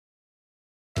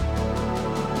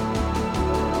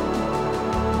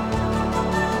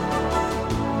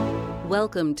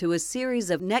Welcome to a series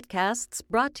of netcasts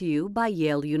brought to you by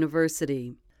Yale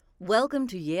University. Welcome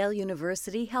to Yale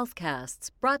University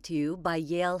Healthcasts, brought to you by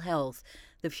Yale Health.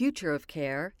 The future of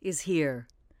care is here.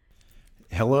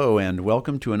 Hello, and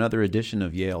welcome to another edition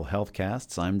of Yale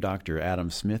Healthcasts. I'm Dr. Adam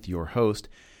Smith, your host,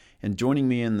 and joining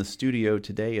me in the studio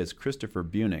today is Christopher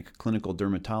Bunick, clinical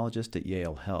dermatologist at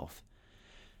Yale Health.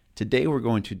 Today we're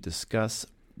going to discuss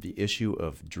the issue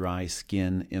of dry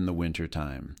skin in the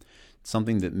wintertime.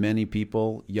 Something that many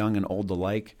people, young and old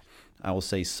alike, I will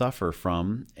say suffer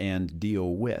from and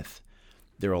deal with.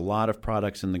 There are a lot of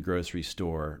products in the grocery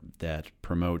store that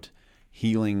promote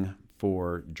healing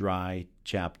for dry,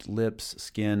 chapped lips,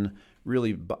 skin,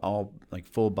 really all like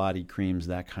full body creams,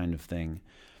 that kind of thing.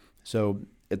 So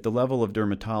at the level of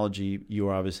dermatology, you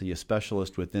are obviously a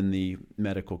specialist within the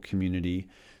medical community.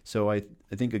 So I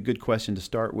think a good question to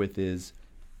start with is,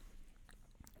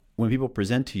 when people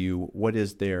present to you, what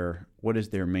is their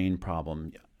main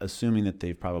problem, assuming that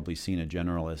they've probably seen a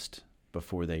generalist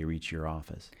before they reach your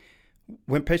office?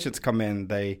 When patients come in,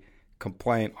 they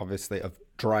complain, obviously, of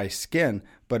dry skin,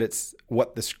 but it's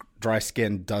what this dry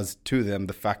skin does to them,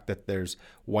 the fact that there's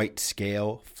white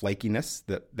scale flakiness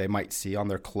that they might see on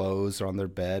their clothes or on their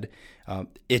bed.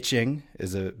 Itching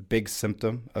is a big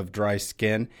symptom of dry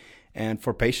skin. And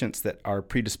for patients that are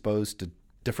predisposed to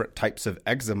different types of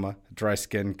eczema, dry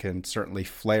skin can certainly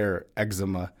flare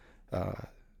eczema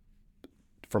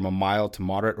from a mild to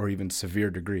moderate or even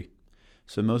severe degree.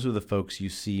 So most of the folks you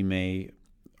see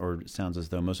or it sounds as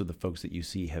though most of the folks that you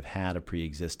see have had a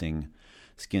pre-existing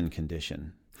skin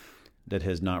condition that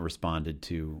has not responded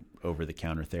to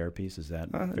over-the-counter therapies. Is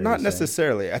that fair not to say?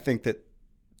 Necessarily. I think that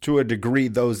to a degree,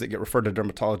 those that get referred to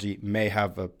dermatology may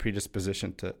have a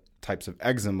predisposition to types of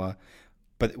eczema,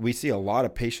 but we see a lot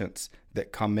of patients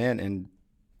that come in and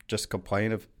just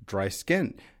complain of dry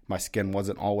skin. My skin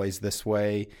wasn't always this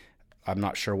way. I'm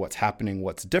not sure what's happening,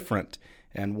 what's different.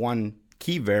 And one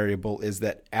key variable is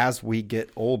that as we get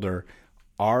older,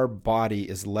 our body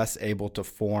is less able to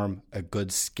form a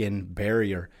good skin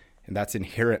barrier, and that's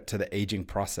inherent to the aging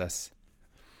process.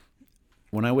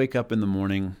 When I wake up in the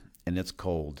morning and it's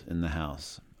cold in the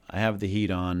house, I have the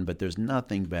heat on, but there's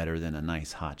nothing better than a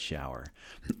nice hot shower.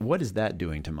 What is that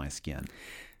doing to my skin?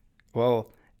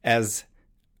 Well, as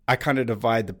I kind of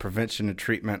divide the prevention and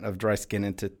treatment of dry skin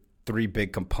into three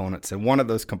big components, and one of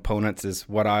those components is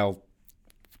what I'll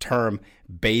term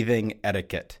bathing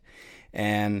etiquette.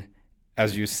 And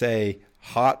as you say,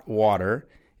 hot water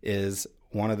is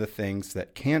one of the things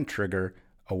that can trigger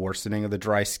a worsening of the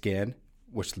dry skin,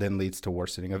 which then leads to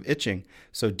worsening of itching.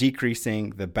 So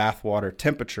decreasing the bath water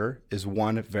temperature is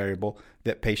one variable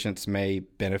that patients may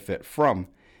benefit from.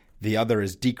 The other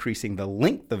is decreasing the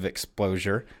length of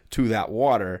exposure to that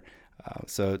water.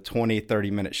 So 20,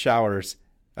 30-minute showers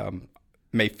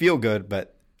may feel good,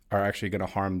 but are actually going to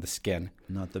harm the skin.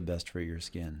 Not the best for your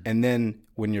skin. And then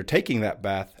when you're taking that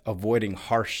bath, avoiding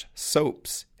harsh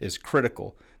soaps is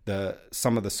critical.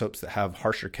 Some of the soaps that have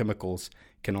harsher chemicals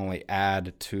can only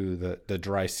add to the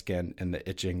dry skin and the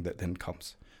itching that then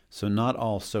comes. So not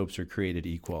all soaps are created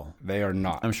equal. They are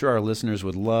not. I'm sure our listeners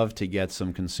would love to get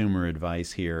some consumer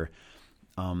advice here.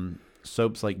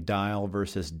 Soaps like Dial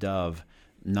versus Dove,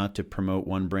 not to promote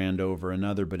one brand over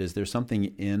another, but is there something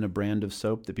in a brand of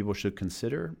soap that people should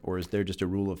consider, or is there just a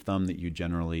rule of thumb that you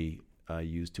generally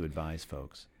use to advise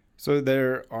folks? So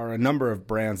there are a number of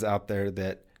brands out there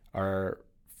that are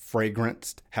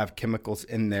fragranced, have chemicals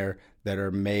in there that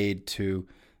are made to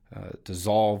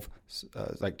dissolve,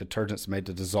 like detergents made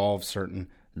to dissolve certain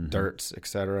dirts,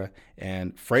 etc.,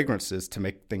 and fragrances to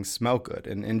make things smell good.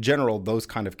 And in general, those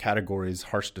kind of categories,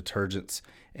 harsh detergents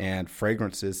and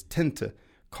fragrances, tend to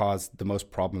cause the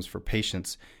most problems for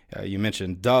patients. You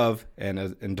mentioned Dove, and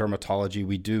in dermatology,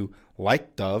 we do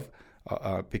like Dove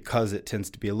because it tends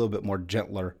to be a little bit more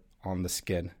gentler on the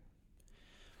skin.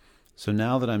 So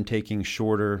now that I'm taking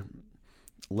shorter,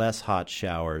 less hot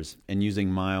showers and using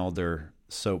milder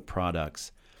soap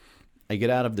products, I get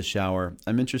out of the shower.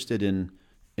 I'm interested in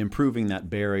improving that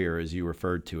barrier, as you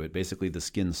referred to it, basically the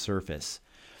skin surface.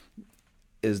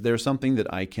 Is there something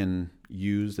that I can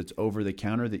use that's over the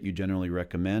counter that you generally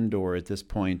recommend? Or at this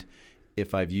point,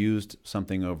 if I've used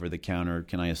something over the counter,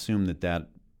 can I assume that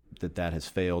has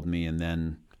failed me and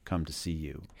then come to see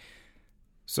you?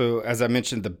 So as I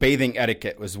mentioned, the bathing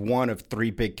etiquette was one of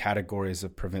three big categories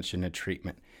of prevention and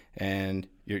treatment. And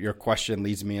your question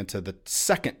leads me into the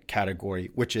second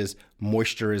category, which is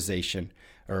moisturization,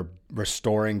 or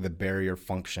restoring the barrier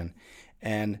function.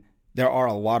 And there are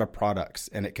a lot of products,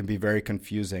 and it can be very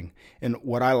confusing. And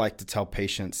what I like to tell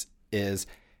patients is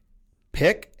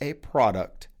pick a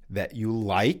product that you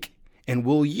like and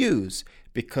will use,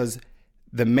 because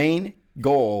The main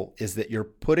goal is that you're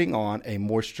putting on a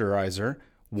moisturizer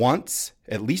once,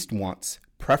 at least once,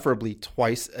 preferably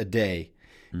twice a day.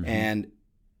 Mm-hmm. And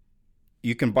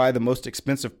you can buy the most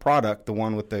expensive product, the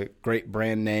one with the great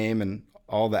brand name and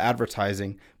all the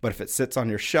advertising, but if it sits on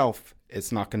your shelf,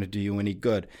 it's not going to do you any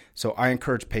good. So I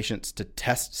encourage patients to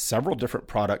test several different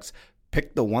products,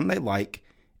 pick the one they like,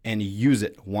 and use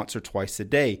it once or twice a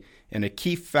day. And a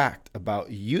key fact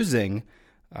about using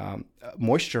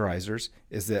moisturizers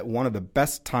is that one of the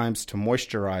best times to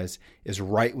moisturize is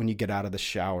right when you get out of the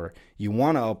shower. You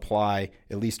want to apply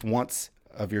at least once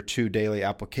of your 2 daily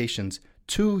applications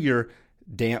to your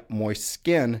damp, moist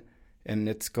skin, and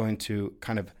it's going to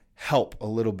kind of help a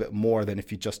little bit more than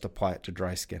if you just apply it to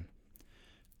dry skin.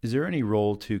 Is there any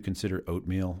role to consider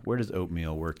oatmeal? Where does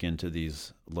oatmeal work into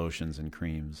these lotions and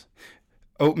creams?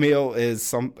 Oatmeal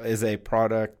is a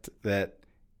product that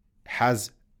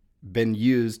has been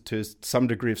used to some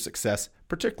degree of success,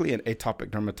 particularly in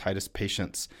atopic dermatitis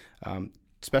patients,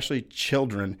 especially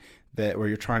children, where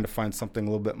you're trying to find something a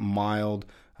little bit mild,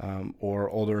 or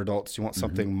older adults. You want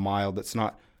something mild that's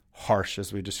not harsh,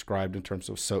 as we described in terms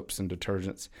of soaps and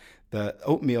detergents. The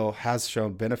oatmeal has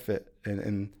shown benefit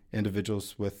in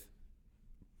individuals with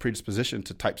predisposition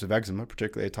to types of eczema,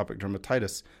 particularly atopic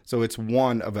dermatitis. So it's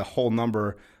one of a whole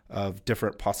number of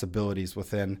different possibilities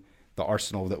within the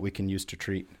arsenal that we can use to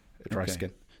treat dry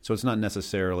skin. So it doesn't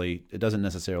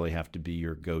necessarily have to be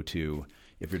your go-to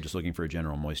if you're just looking for a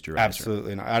general moisturizer.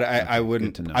 Absolutely not. I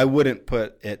wouldn't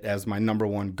put it as my number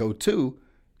one go-to.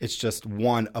 It's just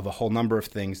one of a whole number of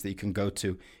things that you can go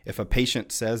to. If a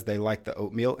patient says they like the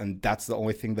oatmeal and that's the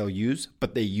only thing they'll use,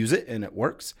 but they use it and it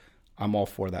works, I'm all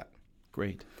for that.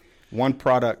 Great. One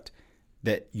product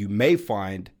that you may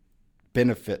find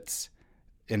benefits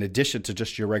in addition to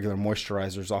just your regular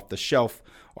moisturizers off the shelf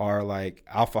are like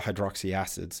alpha hydroxy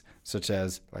acids, such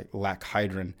as like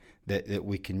lachydrin that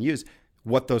we can use.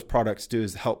 What those products do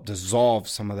is help dissolve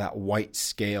some of that white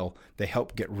scale. They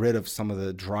help get rid of some of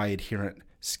the dry adherent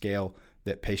scale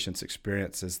that patients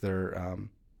experience as their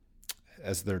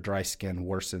dry skin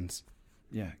worsens.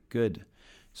 Yeah, good.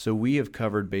 So we have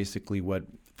covered basically what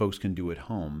folks can do at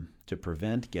home to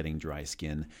prevent getting dry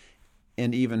skin,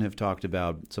 and even have talked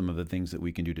about some of the things that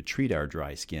we can do to treat our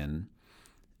dry skin.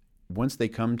 Once they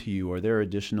come to you, are there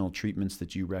additional treatments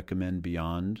that you recommend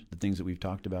beyond the things that we've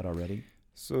talked about already?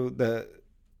 So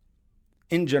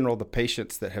in general, the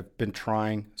patients that have been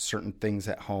trying certain things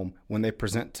at home, when they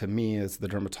present to me as the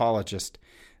dermatologist,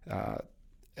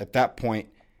 at that point,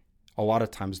 a lot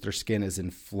of times their skin is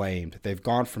inflamed. They've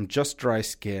gone from just dry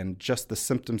skin, just the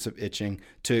symptoms of itching,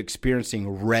 to experiencing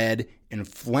red,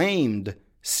 inflamed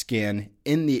skin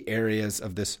in the areas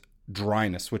of this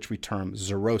dryness, which we term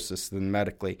xerosis then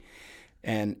medically.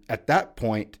 And at that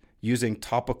point, using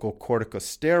topical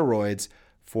corticosteroids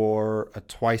for a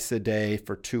twice a day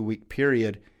for 2-week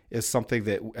period is something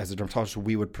that as a dermatologist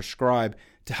we would prescribe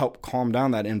to help calm down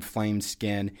that inflamed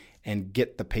skin and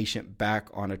get the patient back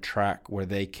on a track where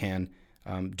they can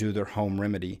do their home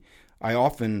remedy. I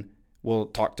often will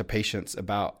talk to patients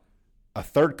about a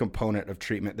third component of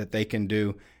treatment that they can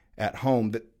do at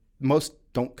home that most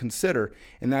don't consider,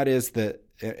 and that is that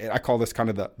I call this kind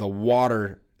of the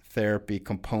water therapy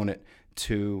component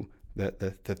to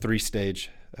the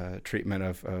 3-stage treatment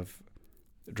of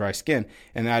dry skin,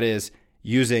 and that is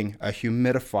using a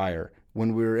humidifier.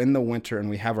 When we're in the winter and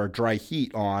we have our dry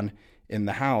heat on in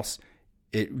the house,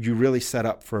 you really set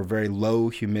up for a very low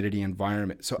humidity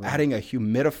environment. So adding a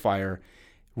humidifier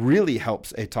really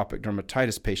helps atopic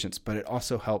dermatitis patients, but it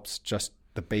also helps just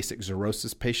the basic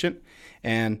xerosis patient,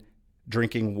 and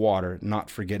drinking water, not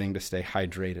forgetting to stay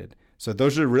hydrated. So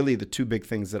those are really the 2 big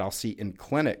things that I'll see in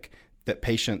clinic that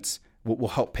patients will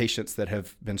help patients that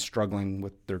have been struggling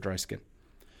with their dry skin.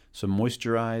 So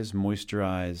moisturize,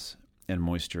 and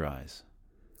moisturize.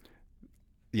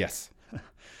 Yes.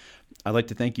 I'd like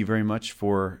to thank you very much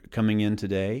for coming in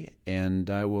today, and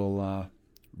I will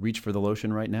reach for the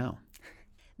lotion right now.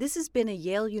 This has been a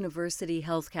Yale University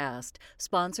HealthCast,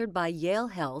 sponsored by Yale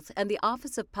Health and the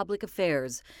Office of Public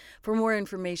Affairs. For more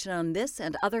information on this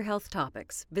and other health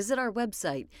topics, visit our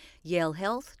website,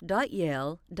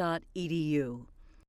 yalehealth.yale.edu.